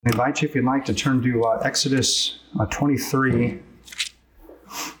I invite you, if you'd like, to turn to Exodus 23.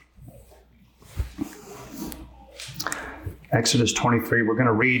 Exodus 23, we're going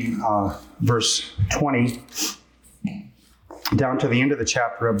to read verse 20 down to the end of the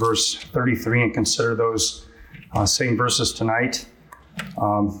chapter at verse 33 and consider those same verses tonight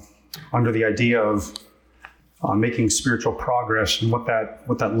under the idea of making spiritual progress and what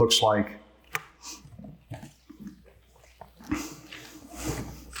that looks like.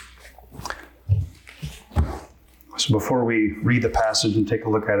 So before we read the passage and take a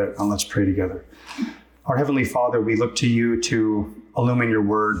look at it, let's pray together. Our Heavenly Father, we look to you to illumine your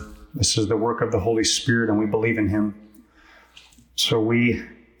word. This is the work of the Holy Spirit, and we believe in him. So we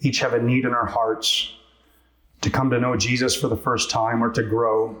each have a need in our hearts to come to know Jesus for the first time or to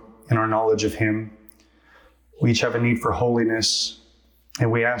grow in our knowledge of him. We each have a need for holiness,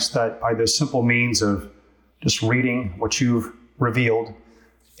 and we ask that by the simple means of just reading what you've revealed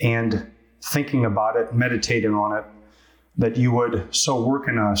and thinking about it, meditating on it, that you would so work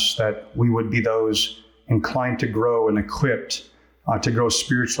in us that we would be those inclined to grow and equipped to grow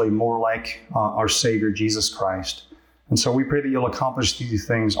spiritually more like our Savior, Jesus Christ. And so we pray that you'll accomplish these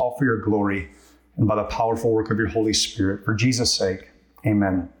things all for your glory and by the powerful work of your Holy Spirit. For Jesus' sake,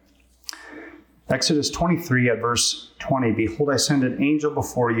 amen. Exodus 23 at verse 20, "Behold, I send an angel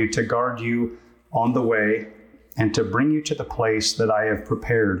before you to guard you on the way and to bring you to the place that I have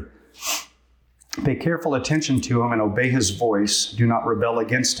prepared. Pay careful attention to him and obey his voice. Do not rebel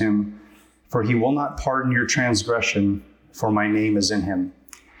against him, for he will not pardon your transgression, for my name is in him.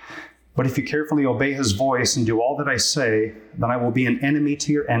 But if you carefully obey his voice and do all that I say, then I will be an enemy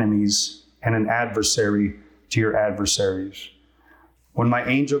to your enemies and an adversary to your adversaries. When my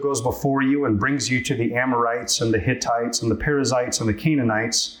angel goes before you and brings you to the Amorites and the Hittites and the Perizzites and the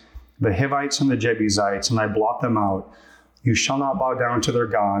Canaanites, the Hivites and the Jebusites, and I blot them out, you shall not bow down to their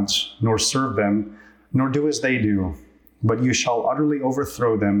gods, nor serve them, nor do as they do, but you shall utterly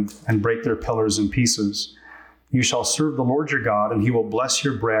overthrow them and break their pillars in pieces. You shall serve the Lord your God, and he will bless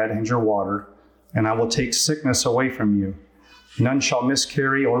your bread and your water, and I will take sickness away from you. None shall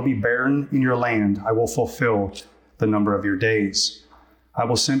miscarry or be barren in your land. I will fulfill the number of your days. I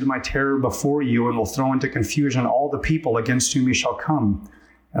will send my terror before you and will throw into confusion all the people against whom you shall come,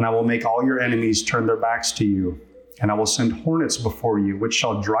 and I will make all your enemies turn their backs to you. And I will send hornets before you, which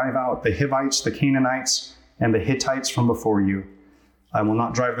shall drive out the Hivites, the Canaanites, and the Hittites from before you. I will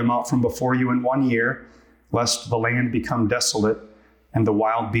not drive them out from before you in 1 year, lest the land become desolate and the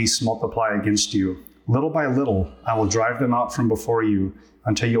wild beasts multiply against you. Little by little, I will drive them out from before you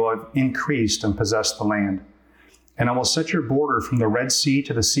until you have increased and possessed the land. And I will set your border from the Red Sea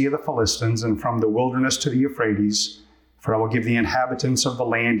to the Sea of the Philistines and from the wilderness to the Euphrates, for I will give the inhabitants of the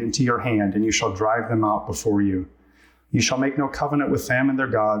land into your hand, and you shall drive them out before you. You shall make no covenant with them and their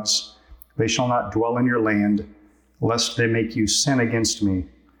gods. They shall not dwell in your land, lest they make you sin against me.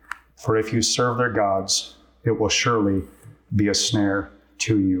 For if you serve their gods, it will surely be a snare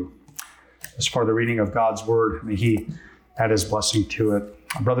to you." As for the reading of God's word, may he add his blessing to it.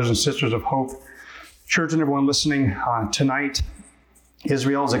 Brothers and sisters of hope, church and everyone listening tonight,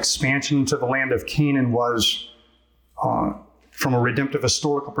 Israel's expansion into the land of Canaan was, from a redemptive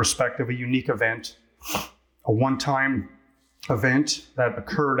historical perspective, a unique event. A one-time event that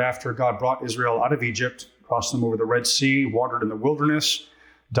occurred after God brought Israel out of Egypt, crossed them over the Red Sea, wandered in the wilderness,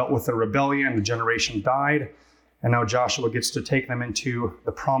 dealt with the rebellion, the generation died, and now Joshua gets to take them into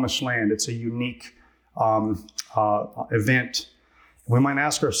the promised land. It's a unique event. We might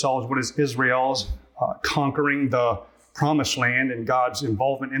ask ourselves, what does Israel's conquering the promised land and God's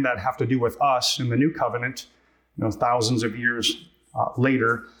involvement in that have to do with us in the new covenant, thousands of years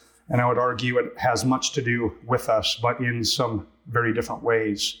later? And I would argue it has much to do with us, but in some very different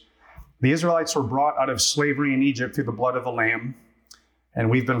ways. The Israelites were brought out of slavery in Egypt through the blood of the Lamb, and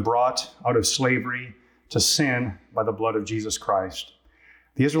we've been brought out of slavery to sin by the blood of Jesus Christ.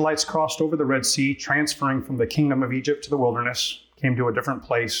 The Israelites crossed over the Red Sea, transferring from the kingdom of Egypt to the wilderness, came to a different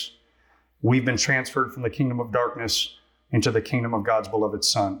place. We've been transferred from the kingdom of darkness into the kingdom of God's beloved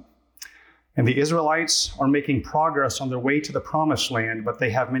Son. And the Israelites are making progress on their way to the promised land, but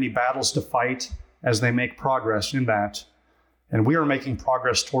they have many battles to fight as they make progress in that. And we are making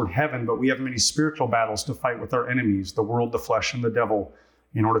progress toward heaven, but we have many spiritual battles to fight with our enemies, the world, the flesh, and the devil,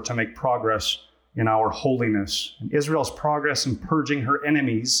 in order to make progress in our holiness. And Israel's progress in purging her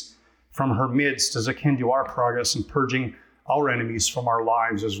enemies from her midst is akin to our progress in purging our enemies from our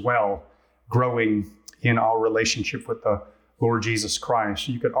lives as well, growing in our relationship with the Lord Jesus Christ.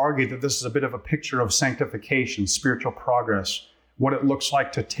 You could argue that this is a bit of a picture of sanctification, spiritual progress, what it looks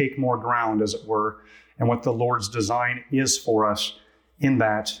like to take more ground, as it were, and what the Lord's design is for us in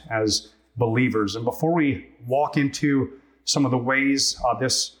that as believers. And before we walk into some of the ways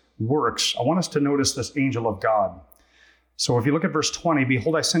this works, I want us to notice this angel of God. So if you look at verse 20,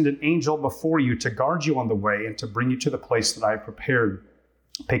 behold, I send an angel before you to guard you on the way and to bring you to the place that I have prepared.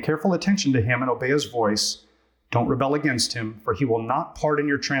 Pay careful attention to him and obey his voice. Don't rebel against him, for he will not pardon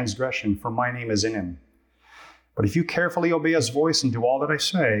your transgression, for my name is in him. But if you carefully obey his voice and do all that I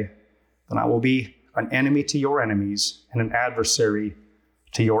say, then I will be an enemy to your enemies and an adversary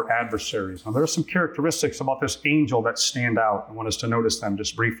to your adversaries. Now, there are some characteristics about this angel that stand out. I want us to notice them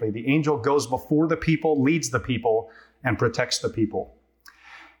just briefly. The angel goes before the people, leads the people, and protects the people.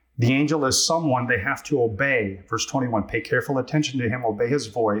 The angel is someone they have to obey. Verse 21, pay careful attention to him, obey his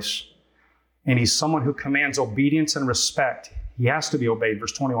voice. And he's someone who commands obedience and respect. He has to be obeyed.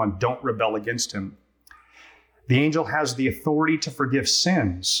 Verse 21, don't rebel against him. The angel has the authority to forgive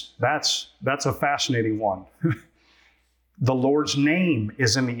sins. That's a fascinating one. The Lord's name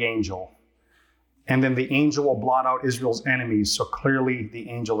is in the angel. And then the angel will blot out Israel's enemies. So clearly the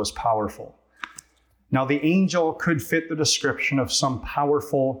angel is powerful. Now the angel could fit the description of some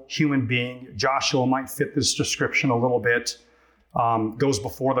powerful human being. Joshua might fit this description a little bit. Goes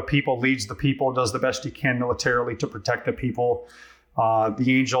before the people, leads the people, does the best he can militarily to protect the people. The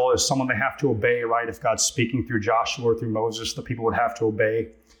angel is someone they have to obey, right? If God's speaking through Joshua or through Moses, the people would have to obey.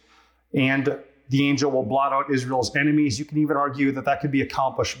 And the angel will blot out Israel's enemies. You can even argue that could be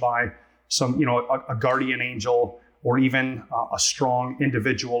accomplished by some, a guardian angel or even a strong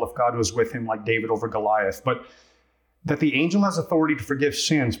individual if God was with him, like David over Goliath. But that the angel has authority to forgive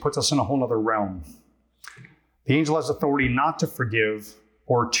sins puts us in a whole other realm. The angel has authority not to forgive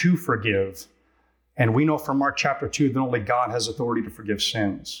or to forgive. And we know from Mark chapter 2 that only God has authority to forgive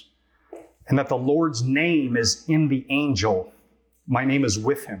sins. And that the Lord's name is in the angel. My name is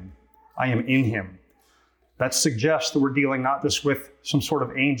with him. I am in him. That suggests that we're dealing not just with some sort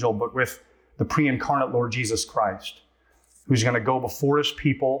of angel, but with the pre-incarnate Lord Jesus Christ, who's going to go before his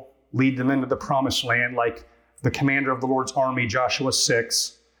people, lead them into the promised land, like the commander of the Lord's army, Joshua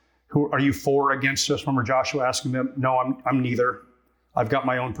 6. Who are you for or against us? Remember Joshua asking them, no, I'm neither. I've got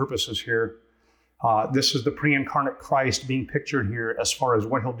my own purposes here. This is the pre-incarnate Christ being pictured here as far as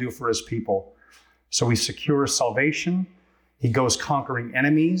what he'll do for his people. So he secures salvation. He goes conquering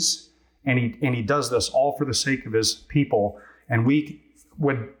enemies, and he does this all for the sake of his people. And we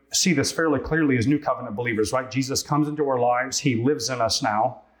would see this fairly clearly as New Covenant believers, right? Jesus comes into our lives. He lives in us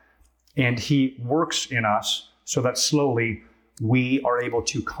now, and he works in us so that slowly we are able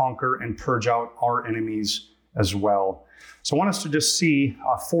to conquer and purge out our enemies as well. So I want us to just see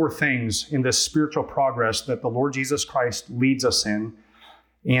 4 things in this spiritual progress that the Lord Jesus Christ leads us in.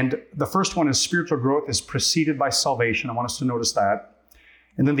 And the first one is spiritual growth is preceded by salvation. I want us to notice that.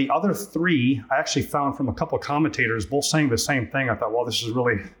 And then the other 3, I actually found from a couple of commentators, both saying the same thing. I thought, well, this is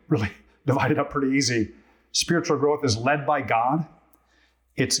really, really divided up pretty easy. Spiritual growth is led by God.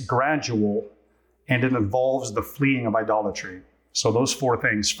 It's gradual, and it involves the fleeing of idolatry. So those 4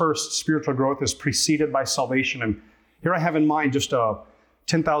 things. First, spiritual growth is preceded by salvation. And here I have in mind just a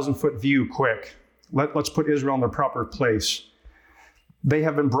 10,000-foot view quick. Let's put Israel in their proper place. They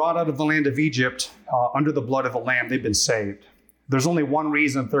have been brought out of the land of Egypt under the blood of the Lamb. They've been saved. There's only one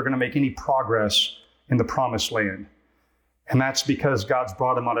reason they're going to make any progress in the promised land. And that's because God's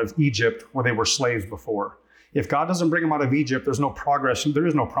brought them out of Egypt where they were slaves before. If God doesn't bring them out of Egypt, there's no progress. There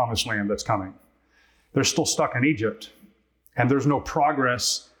is no promised land that's coming. They're still stuck in Egypt. And there's no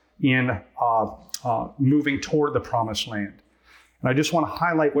progress in moving toward the promised land. And I just want to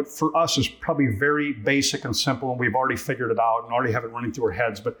highlight what for us is probably very basic and simple, and we've already figured it out and already have it running through our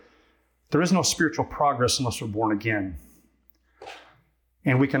heads, but there is no spiritual progress unless we're born again.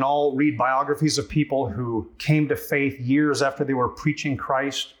 And we can all read biographies of people who came to faith years after they were preaching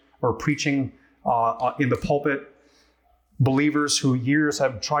Christ or preaching in the pulpit. Believers who years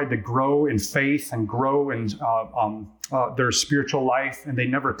have tried to grow in faith and grow in their spiritual life, and they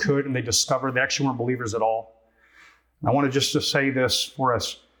never could, and they discovered they actually weren't believers at all. And I want to just to say this for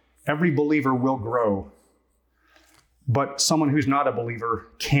us. Every believer will grow, but someone who's not a believer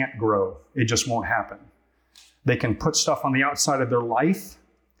can't grow. It just won't happen. They can put stuff on the outside of their life,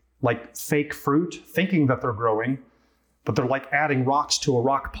 like fake fruit, thinking that they're growing, but they're like adding rocks to a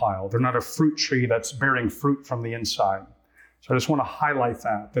rock pile. They're not a fruit tree that's bearing fruit from the inside. So I just want to highlight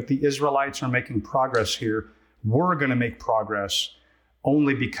that the Israelites are making progress here. We're going to make progress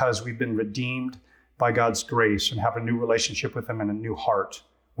only because we've been redeemed by God's grace and have a new relationship with him and a new heart.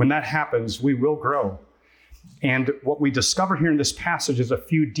 When that happens, we will grow. And what we discover here in this passage is a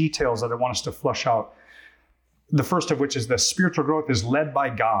few details that I want us to flush out. The first of which is that spiritual growth is led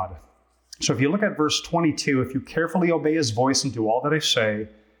by God. So if you look at verse 22, if you carefully obey his voice and do all that I say,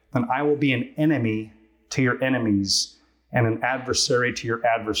 then I will be an enemy to your enemies and an adversary to your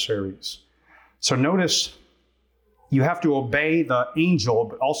adversaries. So notice you have to obey the angel,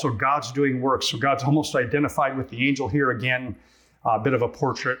 but also God's doing work. So God's almost identified with the angel here again, a bit of a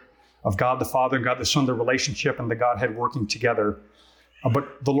portrait of God the Father and God the Son, the relationship and the Godhead working together.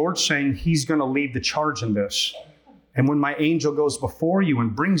 But the Lord's saying he's going to lead the charge in this. And when my angel goes before you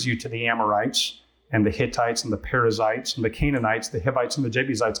and brings you to the Amorites and the Hittites and the Perizzites and the Canaanites, the Hivites and the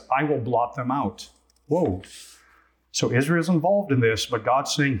Jebusites, I will blot them out. Whoa. So Israel's involved in this, but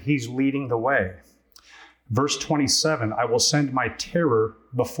God's saying he's leading the way. Verse 27, I will send my terror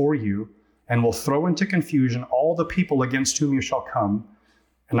before you and will throw into confusion all the people against whom you shall come,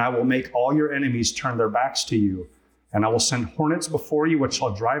 and I will make all your enemies turn their backs to you. And I will send hornets before you, which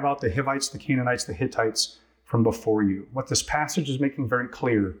shall drive out the Hivites, the Canaanites, the Hittites from before you. What this passage is making very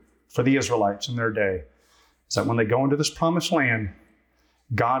clear for the Israelites in their day is that when they go into this promised land,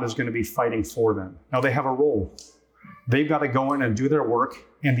 God is going to be fighting for them. Now they have a role. They've got to go in and do their work,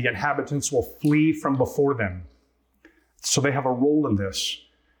 and the inhabitants will flee from before them. So they have a role in this.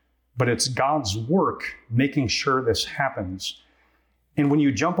 But it's God's work making sure this happens. And when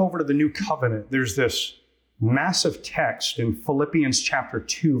you jump over to the New Covenant, there's this massive text in Philippians chapter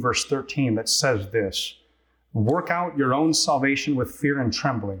 2, verse 13 that says this: work out your own salvation with fear and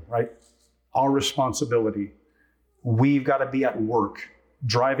trembling, right? Our responsibility. We've got to be at work,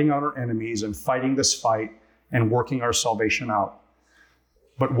 driving out our enemies and fighting this fight and working our salvation out.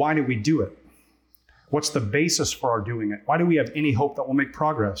 But why do we do it? What's the basis for our doing it? Why do we have any hope that we'll make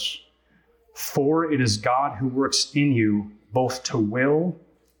progress? For it is God who works in you both to will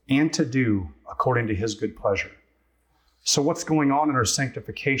and to do according to his good pleasure. So what's going on in our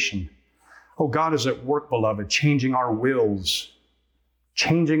sanctification? Oh, God is at work, beloved, changing our wills,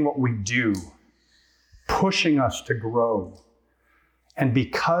 changing what we do, pushing us to grow. And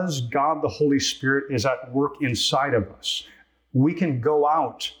because God, the Holy Spirit, is at work inside of us, we can go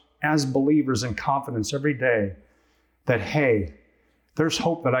out as believers in confidence every day that, hey, there's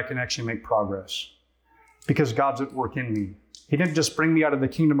hope that I can actually make progress because God's at work in me. He didn't just bring me out of the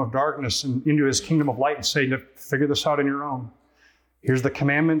kingdom of darkness and into his kingdom of light and say, figure this out on your own. Here's the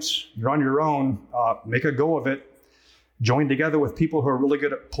commandments. You're on your own. Make a go of it. Join together with people who are really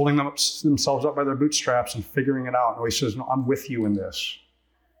good at pulling themselves up by their bootstraps and figuring it out. No, he says, no, I'm with you in this.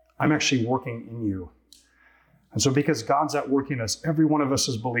 I'm actually working in you. And so because God's at work in us, every one of us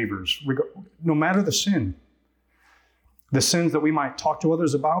as believers, no matter the sin, the sins that we might talk to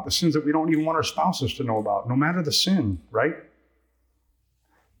others about, the sins that we don't even want our spouses to know about, no matter the sin, right?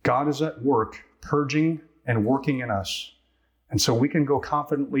 God is at work purging and working in us. And so we can go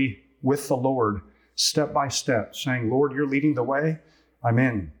confidently with the Lord, step by step, saying, Lord, you're leading the way. I'm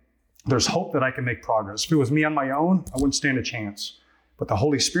in. There's hope that I can make progress. If it was me on my own, I wouldn't stand a chance. But the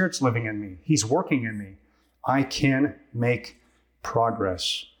Holy Spirit's living in me. He's working in me. I can make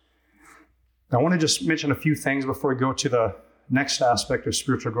progress. Now, I want to just mention a few things before we go to the next aspect of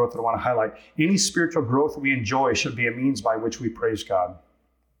spiritual growth that I want to highlight. Any spiritual growth we enjoy should be a means by which we praise God.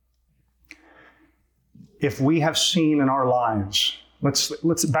 If we have seen in our lives,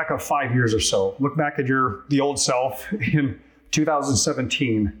 let's back up 5 years or so. Look back at the old self in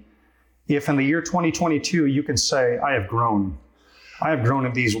 2017. If in the year 2022 you can say, I have grown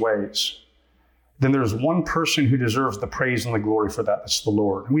in these ways, then there's one person who deserves the praise and the glory for that. That's the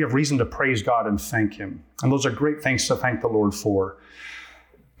Lord. And we have reason to praise God and thank him. And those are great things to thank the Lord for.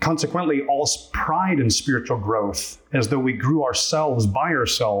 Consequently, all pride in spiritual growth, as though we grew ourselves by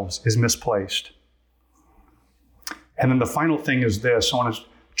ourselves, is misplaced. And then the final thing is this.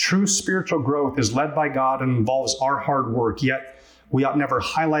 True spiritual growth is led by God and involves our hard work, yet we ought never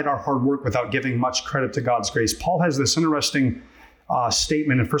highlight our hard work without giving much credit to God's grace. Paul has this interesting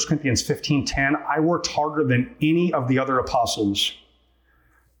statement in 1 Corinthians 15:10, I worked harder than any of the other apostles.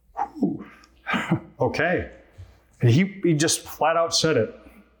 Okay. And he just flat out said it.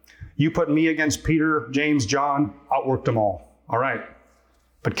 You put me against Peter, James, John, outworked them all. All right.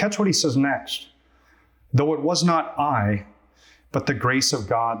 But catch what he says next. Though it was not I, but the grace of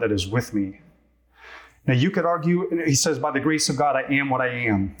God that is with me. Now you could argue, he says, by the grace of God, I am what I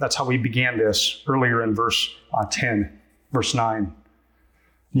am. That's how we began this earlier in verse 10, verse 9.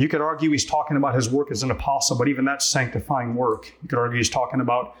 You could argue he's talking about his work as an apostle, but even that's sanctifying work. You could argue he's talking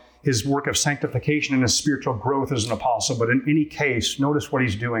about his work of sanctification and his spiritual growth as an apostle. But in any case, notice what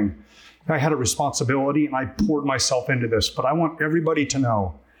he's doing. I had a responsibility and I poured myself into this, but I want everybody to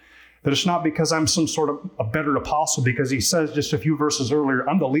know that it's not because I'm some sort of a better apostle, because he says just a few verses earlier,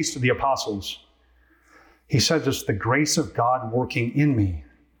 I'm the least of the apostles. He says it's the grace of God working in me.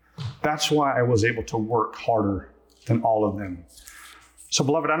 That's why I was able to work harder than all of them. So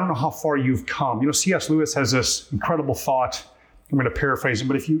beloved, I don't know how far you've come. C.S. Lewis has this incredible thought. I'm going to paraphrase him,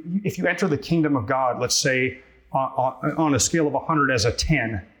 but if you enter the kingdom of God, let's say on a scale of 100 as a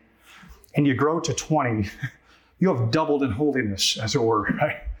 10, and you grow to 20, you have doubled in holiness, as it were,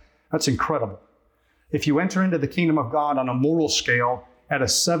 right? That's incredible. If you enter into the kingdom of God on a moral scale at a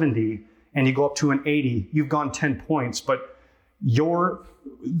 70, and you go up to an 80, you've gone 10 points, but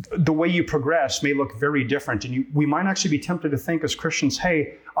the way you progress may look very different. And we might actually be tempted to think as Christians,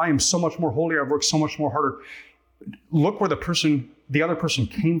 hey, I am so much more holy, I've worked so much more harder. Look where the other person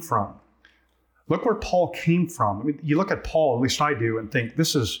came from. Look where Paul came from. I mean, you look at Paul, at least I do, and think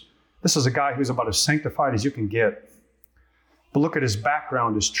this is a guy who's about as sanctified as you can get. But look at his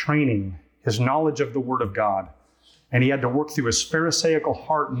background, his training, his knowledge of the Word of God. And he had to work through his Pharisaical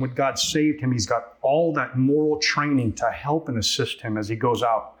heart, and when God saved him, he's got all that moral training to help and assist him as he goes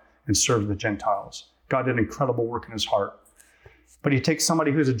out and serves the Gentiles. God did incredible work in his heart. But you take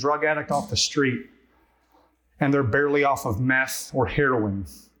somebody who's a drug addict off the street, and they're barely off of meth or heroin,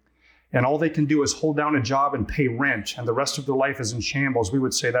 and all they can do is hold down a job and pay rent, and the rest of their life is in shambles, we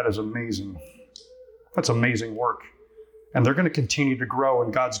would say that is amazing. That's amazing work. And they're going to continue to grow,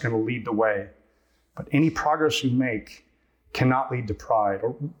 and God's going to lead the way. But any progress you make cannot lead to pride,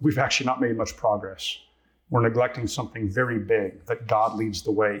 or we've actually not made much progress. We're neglecting something very big, that God leads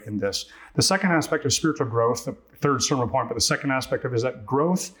the way in this. The second aspect of spiritual growth, the third sermon point, but the second aspect of it is that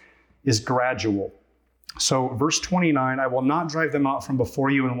growth is gradual. So verse 29, I will not drive them out from before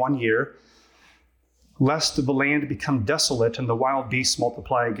you in 1 year, lest the land become desolate and the wild beasts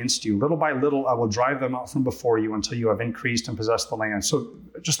multiply against you. Little by little, I will drive them out from before you until you have increased and possessed the land. So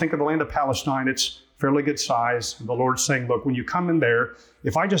just think of the land of Palestine. It's fairly good size. And the Lord's saying, look, when you come in there,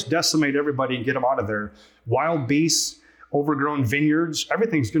 if I just decimate everybody and get them out of there, wild beasts, overgrown vineyards,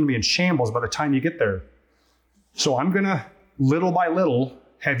 everything's going to be in shambles by the time you get there. So I'm going to, little by little,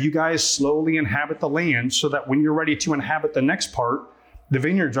 have you guys slowly inhabit the land so that when you're ready to inhabit the next part, the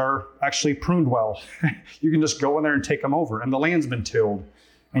vineyards are actually pruned well. You can just go in there and take them over, and the land's been tilled,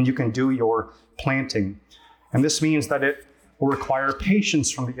 and you can do your planting. And this means that it will require patience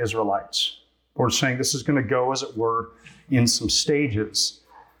from the Israelites. We're saying this is going to go, as it were, in some stages.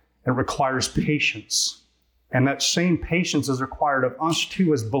 It requires patience. And that same patience is required of us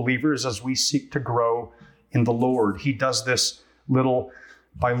too as believers as we seek to grow in the Lord. He does this little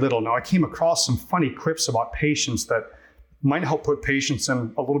by little. Now, I came across some funny quips about patience that might help put patience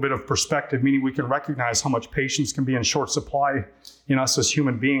in a little bit of perspective, meaning we can recognize how much patience can be in short supply in us as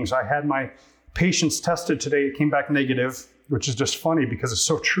human beings. I had my patience tested today. It came back negative, which is just funny because it's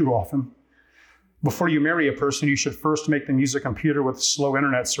so true often. Before you marry a person, you should first make them use a computer with slow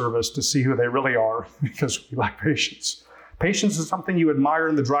internet service to see who they really are, because we lack patience. Patience is something you admire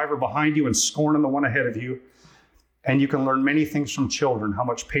in the driver behind you and scorn in the one ahead of you. And you can learn many things from children, how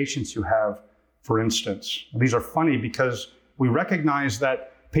much patience you have, for instance. These are funny because we recognize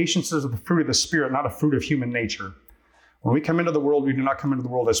that patience is the fruit of the Spirit, not a fruit of human nature. When we come into the world, we do not come into the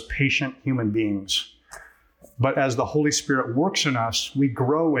world as patient human beings. But as the Holy Spirit works in us, we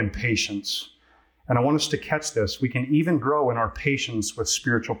grow in patience. And I want us to catch this. We can even grow in our patience with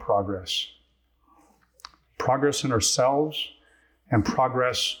spiritual progress. Progress in ourselves and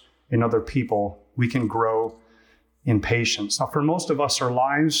progress in other people. We can grow in patience. Now, for most of us, our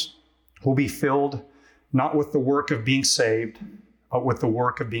lives will be filled not with the work of being saved, but with the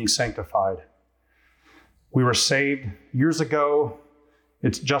work of being sanctified. We were saved years ago.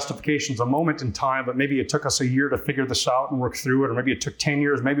 It's justification's a moment in time, but maybe it took us a year to figure this out and work through it, or maybe it took 10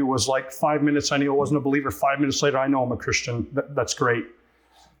 years. Maybe it was like 5 minutes. I knew I wasn't a believer. 5 minutes later, I know I'm a Christian. That's great.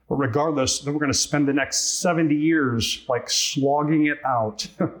 But regardless, then we're going to spend the next 70 years like slogging it out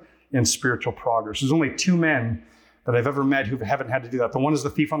in spiritual progress. There's only 2 men that I've ever met who haven't had to do that. The one is the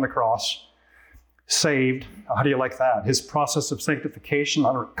thief on the cross, saved. How do you like that? His process of sanctification,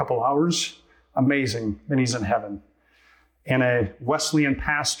 a couple hours, amazing. Then he's in heaven. And a Wesleyan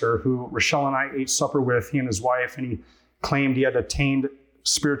pastor who Rochelle and I ate supper with, he and his wife, and he claimed he had attained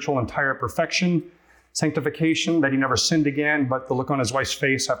spiritual entire perfection, sanctification, that he never sinned again. But the look on his wife's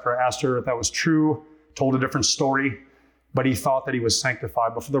face after I asked her if that was true, told a different story. But he thought that he was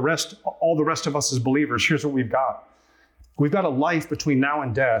sanctified. But for the rest, all the rest of us as believers, here's what we've got. We've got a life between now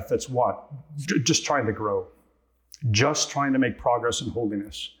and death that's what? Just trying to grow. Just trying to make progress in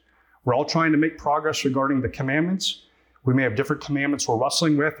holiness. We're all trying to make progress regarding the commandments. We may have different commandments we're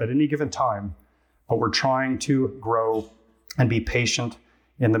wrestling with at any given time, but we're trying to grow and be patient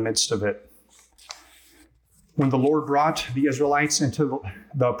in the midst of it. When the Lord brought the Israelites into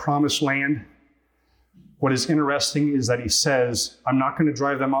the promised land, What is interesting is that he says, I'm not going to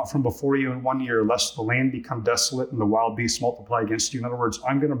drive them out from before you in 1 year, lest the land become desolate and the wild beasts multiply against you. In other words,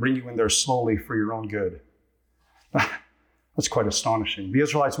 I'm going to bring you in there slowly for your own good. That's quite astonishing. The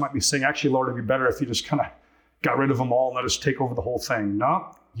Israelites might be saying, actually, Lord, it'd be better if you just kind of got rid of them all and let us take over the whole thing.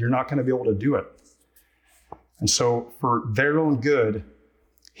 No, you're not going to be able to do it. And so for their own good,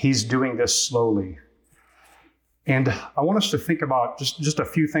 he's doing this slowly. And I want us to think about just a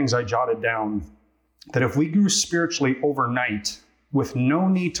few things I jotted down, that if we grew spiritually overnight with no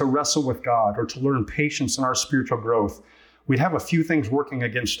need to wrestle with God or to learn patience in our spiritual growth, we'd have a few things working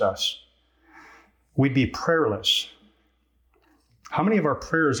against us. We'd be prayerless. How many of our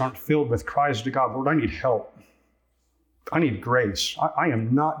prayers aren't filled with cries to God, Lord, I need help. I need grace. I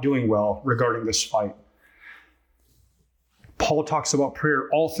am not doing well regarding this fight. Paul talks about prayer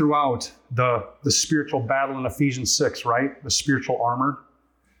all throughout the spiritual battle in Ephesians 6, right? The spiritual armor.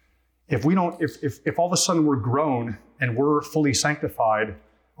 If all of a sudden we're grown and we're fully sanctified,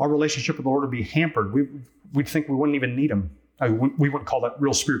 our relationship with the Lord would be hampered. We'd think we wouldn't even need him. We wouldn't call that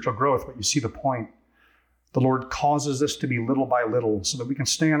real spiritual growth, but you see the point. The Lord causes this to be little by little so that we can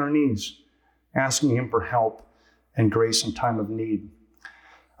stay on our knees, asking him for help and grace in time of need.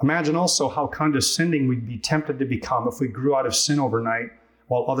 Imagine also how condescending we'd be tempted to become if we grew out of sin overnight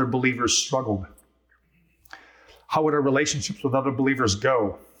while other believers struggled. How would our relationships with other believers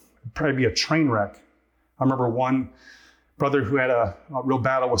go? It'd probably be a train wreck. I remember one brother who had a real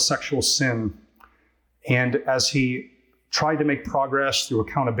battle with sexual sin. And as he tried to make progress through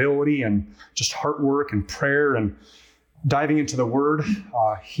accountability and just heart work and prayer and diving into the Word,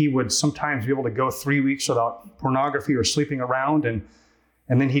 he would sometimes be able to go 3 weeks without pornography or sleeping around, and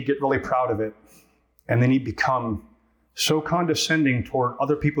then he'd get really proud of it. And then he'd become so condescending toward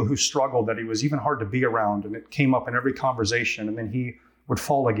other people who struggled that he was even hard to be around, and it came up in every conversation, and then he would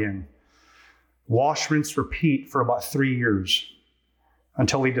fall again. Wash, rinse, repeat for about 3 years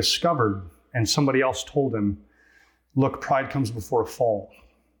until he discovered, and somebody else told him, look, pride comes before a fall.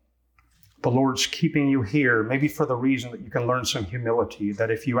 The Lord's keeping you here, maybe for the reason that you can learn some humility,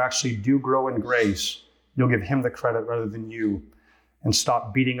 that if you actually do grow in grace, you'll give him the credit rather than you, and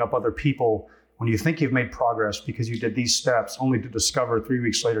stop beating up other people when you think you've made progress because you did these steps, only to discover 3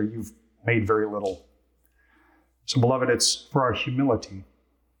 weeks later you've made very little. So beloved, it's for our humility.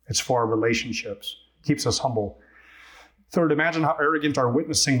 It's for our relationships. It keeps us humble. Third, imagine how arrogant our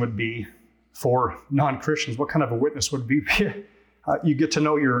witnessing would be for non-Christians. What kind of a witness would be? You get to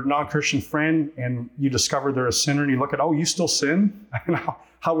know your non-Christian friend and you discover they're a sinner and you look at, oh, you still sin?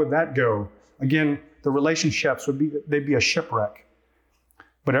 How would that go? Again, the relationships they'd be a shipwreck.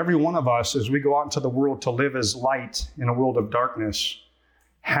 But every one of us, as we go out into the world to live as light in a world of darkness,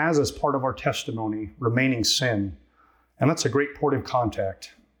 has as part of our testimony remaining sin. And that's a great port of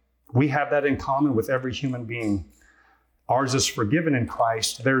contact. We have that in common with every human being. Ours is forgiven in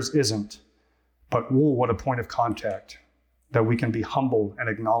Christ, theirs isn't. But what a point of contact, that we can be humble and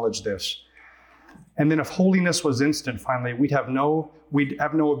acknowledge this. And then if holiness was instant, finally, we'd have no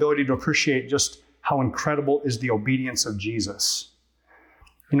ability to appreciate just how incredible is the obedience of Jesus.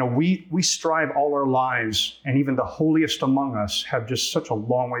 You know, we strive all our lives, and even the holiest among us have just such a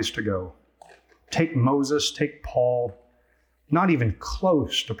long ways to go. Take Moses, take Paul, not even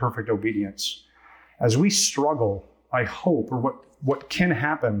close to perfect obedience. As we struggle, I hope, or what can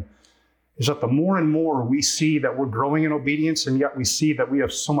happen, is that the more and more we see that we're growing in obedience, and yet we see that we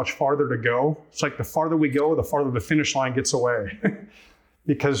have so much farther to go. It's like the farther we go, the farther the finish line gets away,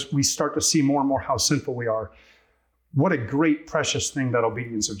 because we start to see more and more how sinful we are. What a great, precious thing that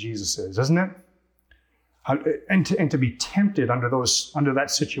obedience of Jesus is, isn't it? And to be tempted under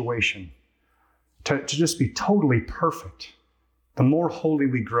that situation, to just be totally perfect. The more holy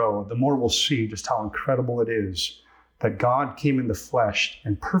we grow, the more we'll see just how incredible it is that God came in the flesh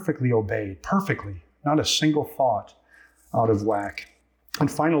and perfectly obeyed, perfectly, not a single thought out of whack. And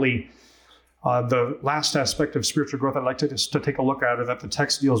finally, the last aspect of spiritual growth I'd like to take a look at, or that the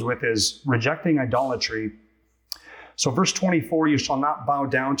text deals with, is rejecting idolatry. So verse 24, you shall not bow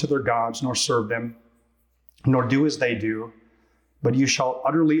down to their gods, nor serve them, nor do as they do, but you shall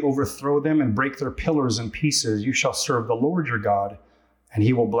utterly overthrow them and break their pillars in pieces. You shall serve the Lord your God, and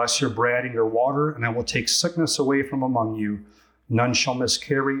he will bless your bread and your water, and I will take sickness away from among you. None shall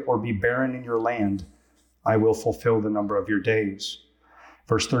miscarry or be barren in your land. I will fulfill the number of your days.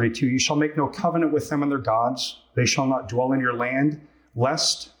 Verse 32, you shall make no covenant with them and their gods. They shall not dwell in your land,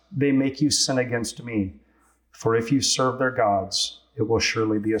 lest they make you sin against me. For if you serve their gods, it will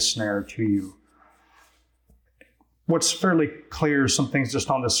surely be a snare to you. What's fairly clear, some things just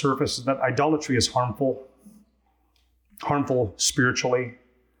on the surface, is that idolatry is harmful spiritually.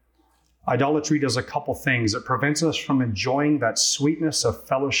 Idolatry does a couple things. It prevents us from enjoying that sweetness of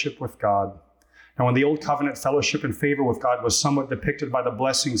fellowship with God. Now, in the Old Covenant, fellowship and favor with God was somewhat depicted by the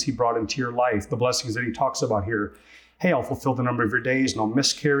blessings he brought into your life, the blessings that he talks about here. Hey, I'll fulfill the number of your days, no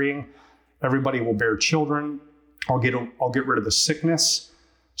miscarrying. Everybody will bear children. I'll get rid of the sickness.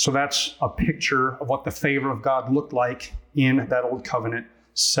 So that's a picture of what the favor of God looked like in that Old Covenant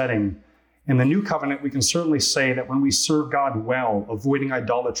setting. In the New Covenant, we can certainly say that when we serve God well, avoiding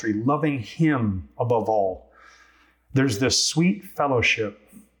idolatry, loving him above all, there's this sweet fellowship,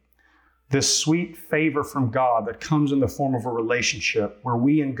 this sweet favor from God that comes in the form of a relationship where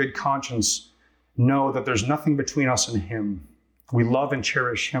we in good conscience know that there's nothing between us and him. We love and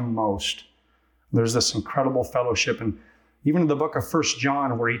cherish him most. There's this incredible fellowship. And even in the book of 1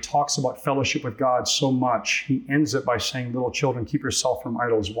 John, where he talks about fellowship with God so much, he ends it by saying, little children, keep yourself from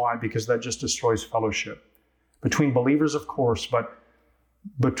idols. Why? Because that just destroys fellowship. Between believers, of course, but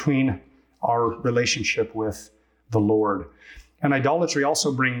between our relationship with the Lord. And idolatry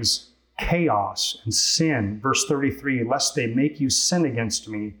also brings chaos and sin. Verse 33, lest they make you sin against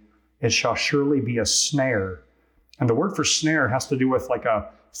me, it shall surely be a snare. And the word for snare has to do with like a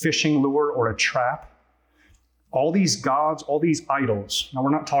fishing lure or a trap. All these gods, all these idols. Now,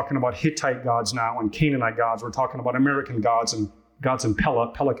 we're not talking about Hittite gods now and Canaanite gods. We're talking about American gods and gods in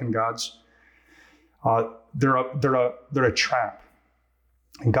pelican gods. They're a trap.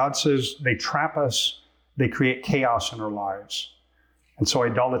 And God says they trap us. They create chaos in our lives. And so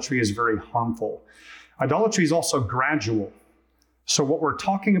idolatry is very harmful. Idolatry is also gradual. So what we're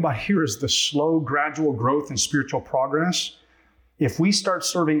talking about here is the slow, gradual growth in spiritual progress. If we start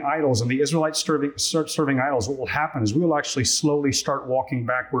serving idols and the Israelites start serving idols, what will happen is we will actually slowly start walking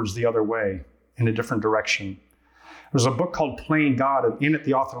backwards the other way in a different direction. There's a book called Playing God, and in it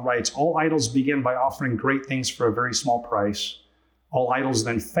the author writes, all idols begin by offering great things for a very small price. All idols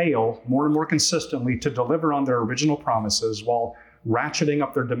then fail more and more consistently to deliver on their original promises while ratcheting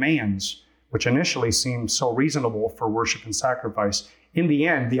up their demands, which initially seemed so reasonable for worship and sacrifice. In the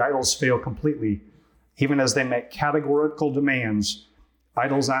end, the idols fail completely. Even as they make categorical demands,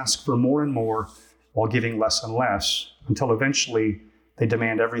 idols ask for more and more while giving less and less, until eventually they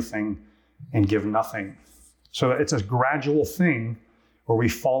demand everything and give nothing. So it's a gradual thing where we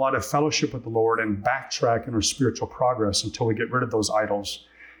fall out of fellowship with the Lord and backtrack in our spiritual progress until we get rid of those idols.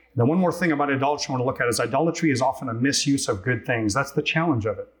 And then one more thing about idolatry I want to look at is idolatry is often a misuse of good things. That's the challenge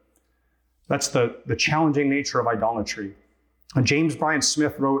of it. That's the challenging nature of idolatry. And James Bryan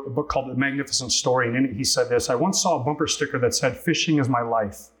Smith wrote a book called The Magnificent Story, and in it he said this, I once saw a bumper sticker that said, fishing is my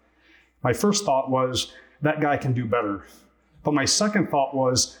life. My first thought was, that guy can do better. But my second thought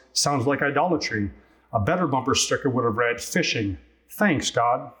was, sounds like idolatry. A better bumper sticker would have read, fishing. Thanks,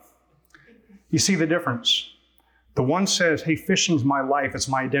 God. You see the difference? The one says, hey, fishing's my life, it's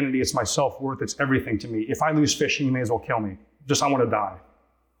my identity, it's my self-worth, it's everything to me. If I lose fishing, you may as well kill me. I want to die.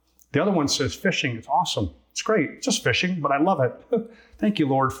 The other one says, fishing, it's awesome. It's great. It's just fishing, but I love it. Thank you,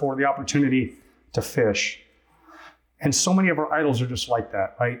 Lord, for the opportunity to fish. And so many of our idols are just like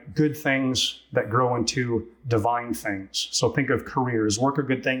that, right? Good things that grow into divine things. So think of careers. Work a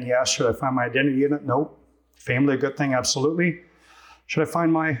good thing? Yes. Should I find my identity in it? Nope. Family a good thing? Absolutely. Should I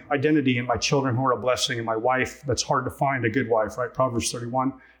find my identity in my children who are a blessing and my wife that's hard to find, a good wife, right? Proverbs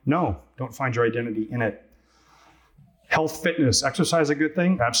 31. No, don't find your identity in it. Health, fitness, exercise a good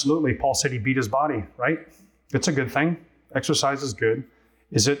thing? Absolutely. Paul said he beat his body, right? It's a good thing. Exercise is good.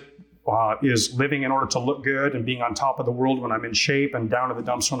 Is living in order to look good and being on top of the world when I'm in shape and down to the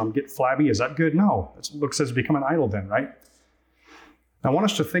dumps when I'm getting flabby, is that good? No. It looks as become an idol then, right? I want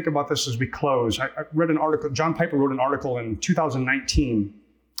us to think about this as we close. I read an article, John Piper wrote an article in 2019.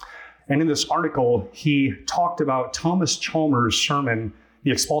 And in this article, he talked about Thomas Chalmers' sermon,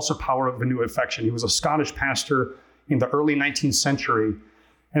 The Expulsive Power of a New Affection. He was a Scottish pastor in the early 19th century.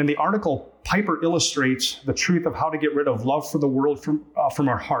 And in the article, Piper illustrates the truth of how to get rid of love for the world from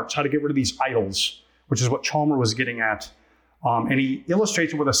our hearts, how to get rid of these idols, which is what Chalmers was getting at. And he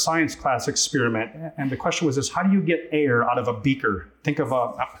illustrates it with a science class experiment. And the question was this, how do you get air out of a beaker? Think of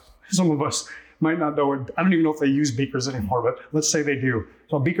some of us might not know it. I don't even know if they use beakers anymore, but let's say they do.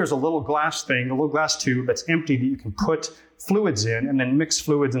 So a beaker is a little glass thing, a little glass tube that's empty that you can put fluids in and then mix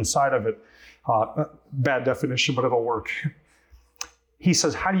fluids inside of it. Bad definition, but it'll work. He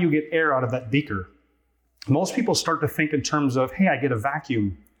says, how do you get air out of that beaker? Most people start to think in terms of, hey, I get a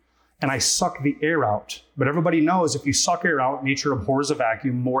vacuum and I suck the air out. But everybody knows if you suck air out, nature abhors a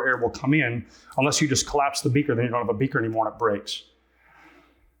vacuum, more air will come in. Unless you just collapse the beaker, then you don't have a beaker anymore and it breaks.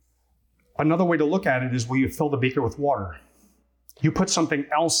 Another way to look at it is where you fill the beaker with water. You put something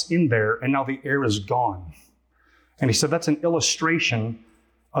else in there and now the air is gone. And he said that's an illustration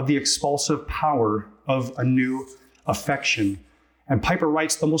of the expulsive power of a new affection. And Piper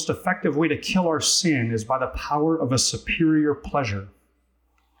writes, the most effective way to kill our sin is by the power of a superior pleasure.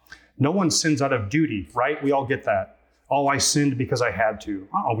 No one sins out of duty, right? We all get that. Oh, I sinned because I had to.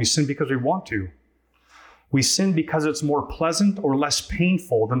 Oh, we sin because we want to. We sin because it's more pleasant or less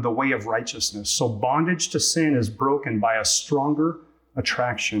painful than the way of righteousness. So bondage to sin is broken by a stronger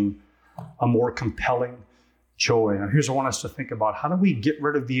attraction, a more compelling joy. Now, here's what I want us to think about. How do we get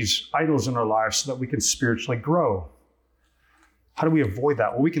rid of these idols in our lives so that we can spiritually grow? How do we avoid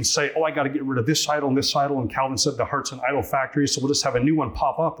that? Well, we can say, oh, I got to get rid of this idol and this idol. And Calvin said the heart's an idol factory, so we'll just have a new one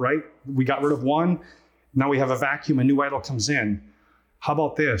pop up, right? We got rid of one. Now we have a vacuum, a new idol comes in. How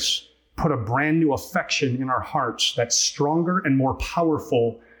about this? Put a brand new affection in our hearts that's stronger and more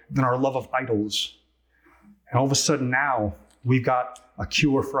powerful than our love of idols. And all of a sudden now we've got a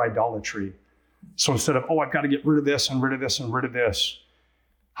cure for idolatry. So instead of, oh, I've got to get rid of this and rid of this and rid of this,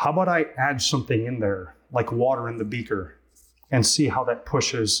 how about I add something in there like water in the beaker and see how that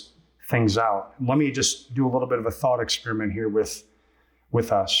pushes things out? And let me just do a little bit of a thought experiment here with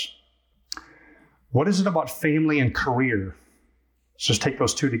us. What is it about family and career? Let's just take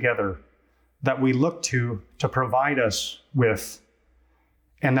those two together, that we look to provide us with,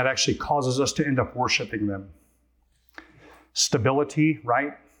 and that actually causes us to end up worshiping them. Stability,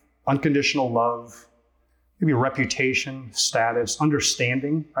 right? Unconditional love, maybe reputation, status,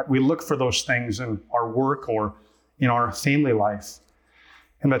 understanding. Right? We look for those things in our work or in our family life.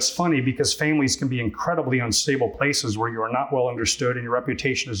 And that's funny because families can be incredibly unstable places where you are not well understood and your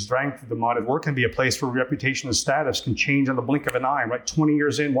reputation is dragged through the mud. And work can be a place where reputation and status can change in the blink of an eye, right? 20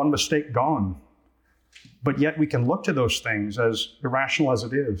 years in, one mistake, gone. But yet we can look to those things, as irrational as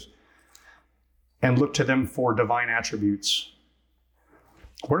it is, and look to them for divine attributes.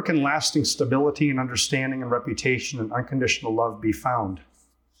 Where can lasting stability and understanding and reputation and unconditional love be found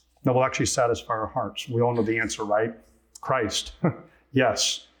that will actually satisfy our hearts? We all know the answer, right? Christ.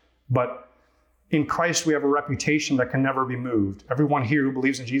 Yes, but in Christ we have a reputation that can never be moved. Everyone here who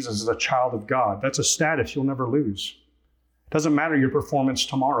believes in Jesus is a child of God. That's a status you'll never lose. It doesn't matter your performance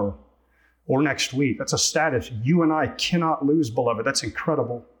tomorrow or next week. That's a status you and I cannot lose, beloved. That's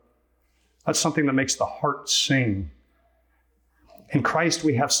incredible. That's something that makes the heart sing. In Christ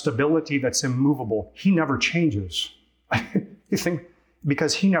we have stability that's immovable. He never changes. You think,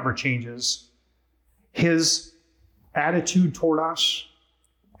 because he never changes, his attitude toward us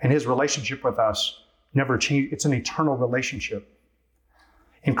and his relationship with us never change. It's an eternal relationship.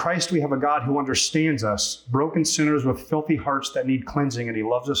 In Christ, we have a God who understands us, broken sinners with filthy hearts that need cleansing, and he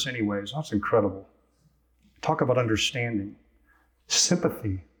loves us anyways. That's incredible. Talk about understanding.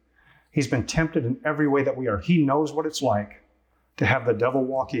 Sympathy. He's been tempted in every way that we are. He knows what it's like to have the devil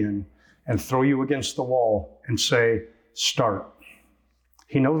walk in and throw you against the wall and say, start.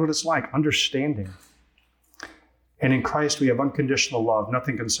 He knows what it's like, understanding. And in Christ, we have unconditional love.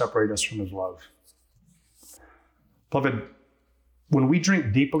 Nothing can separate us from his love. Beloved, when we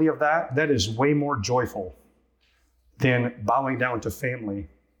drink deeply of that, that is way more joyful than bowing down to family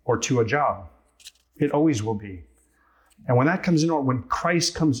or to a job. It always will be. And when that comes in, or when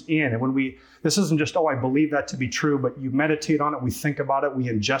Christ comes in, and when this isn't just, oh, I believe that to be true, but you meditate on it, we think about it, we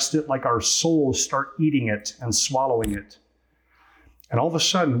ingest it, like our souls start eating it and swallowing it. And all of a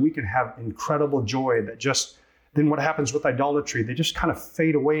sudden, we can have incredible joy that just, then what happens with idolatry? They just kind of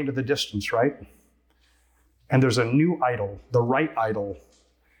fade away into the distance, right? And there's a new idol, the right idol.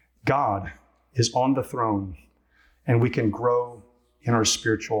 God is on the throne, and we can grow in our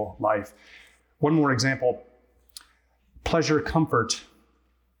spiritual life. One more example, pleasure, comfort.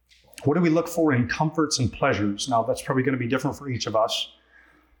 What do we look for in comforts and pleasures? Now, that's probably going to be different for each of us.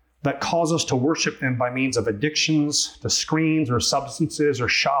 That cause us to worship them by means of addictions to screens or substances or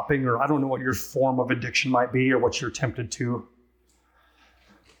shopping, or I don't know what your form of addiction might be or what you're tempted to.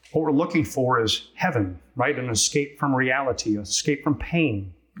 What we're looking for is heaven, right? An escape from reality, an escape from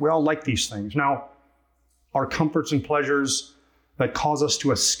pain. We all like these things. Now, our comforts and pleasures that cause us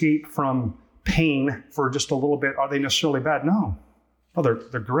to escape from pain for just a little bit, are they necessarily bad? No,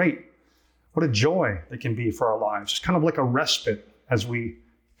 they're great. What a joy they can be for our lives. It's kind of like a respite as we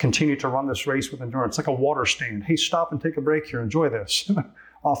continue to run this race with endurance, like a water stand. Hey, stop and take a break here. Enjoy this.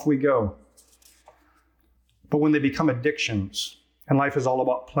 Off we go. But when they become addictions and life is all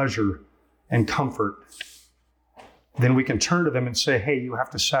about pleasure and comfort, then we can turn to them and say, hey, you have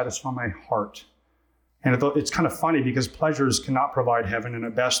to satisfy my heart. And it's kind of funny because pleasures cannot provide heaven, and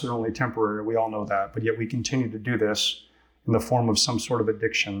at best they're only temporary. We all know that. But yet we continue to do this in the form of some sort of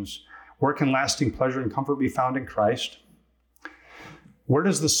addictions. Where can lasting pleasure and comfort be found in Christ? Where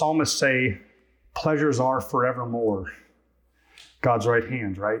does the psalmist say pleasures are forevermore? God's right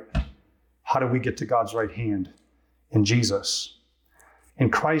hand, right? How do we get to God's right hand? In Jesus. In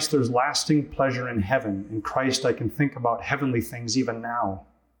Christ, there's lasting pleasure in heaven. In Christ, I can think about heavenly things even now.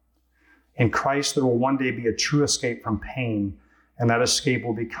 In Christ, there will one day be a true escape from pain, and that escape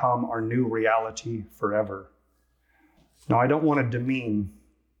will become our new reality forever. Now, I don't want to demean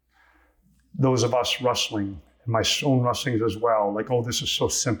those of us wrestling, and my own wrestlings as well, like, oh, this is so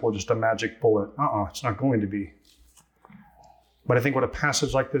simple, just a magic bullet. It's not going to be. But I think what a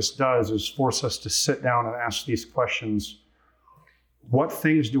passage like this does is force us to sit down and ask these questions. What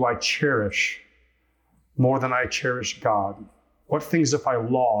things do I cherish more than I cherish God? What things, if I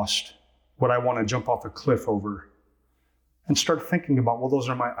lost, would I want to jump off a cliff over? And start thinking about, well, those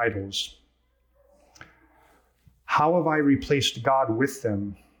are my idols. How have I replaced God with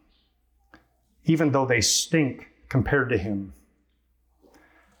them, even though they stink compared to him?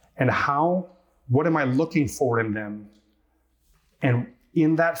 And what am I looking for in them? And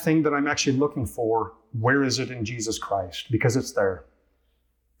in that thing that I'm actually looking for, where is it in Jesus Christ? Because it's there.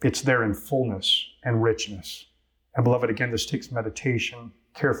 It's there in fullness and richness. And beloved, again, this takes meditation,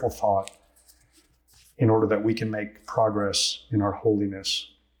 careful thought, in order that we can make progress in our holiness.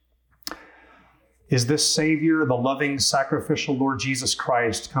 Is this Savior, the loving, sacrificial Lord Jesus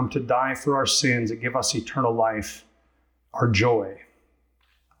Christ, come to die for our sins and give us eternal life, our joy?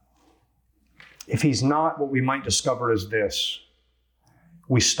 If he's not, what we might discover is this: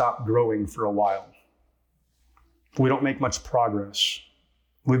 we stop growing for a while. We don't make much progress.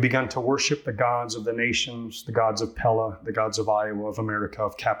 We've begun to worship the gods of the nations, the gods of Pella, the gods of Iowa, of America,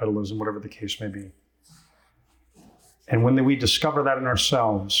 of capitalism, whatever the case may be. And when we discover that in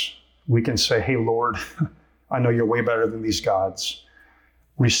ourselves, we can say, hey, Lord, I know you're way better than these gods.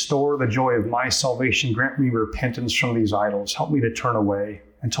 Restore the joy of my salvation. Grant me repentance from these idols. Help me to turn away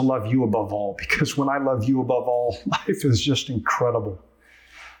and to love you above all. Because when I love you above all, life is just incredible.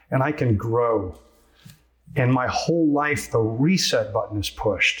 And I can grow. And my whole life, the reset button is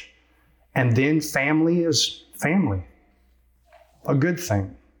pushed. And then family is family. A good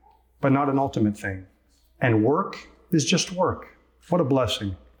thing, but not an ultimate thing. And work is just work. What a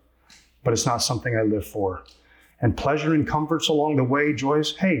blessing. But it's not something I live for. And pleasure and comforts along the way,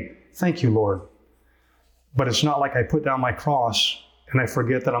 joys, hey, thank you, Lord. But it's not like I put down my cross and I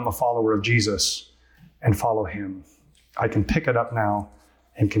forget that I'm a follower of Jesus and follow him. I can pick it up now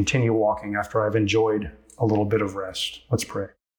and continue walking after I've enjoyed a little bit of rest. Let's pray.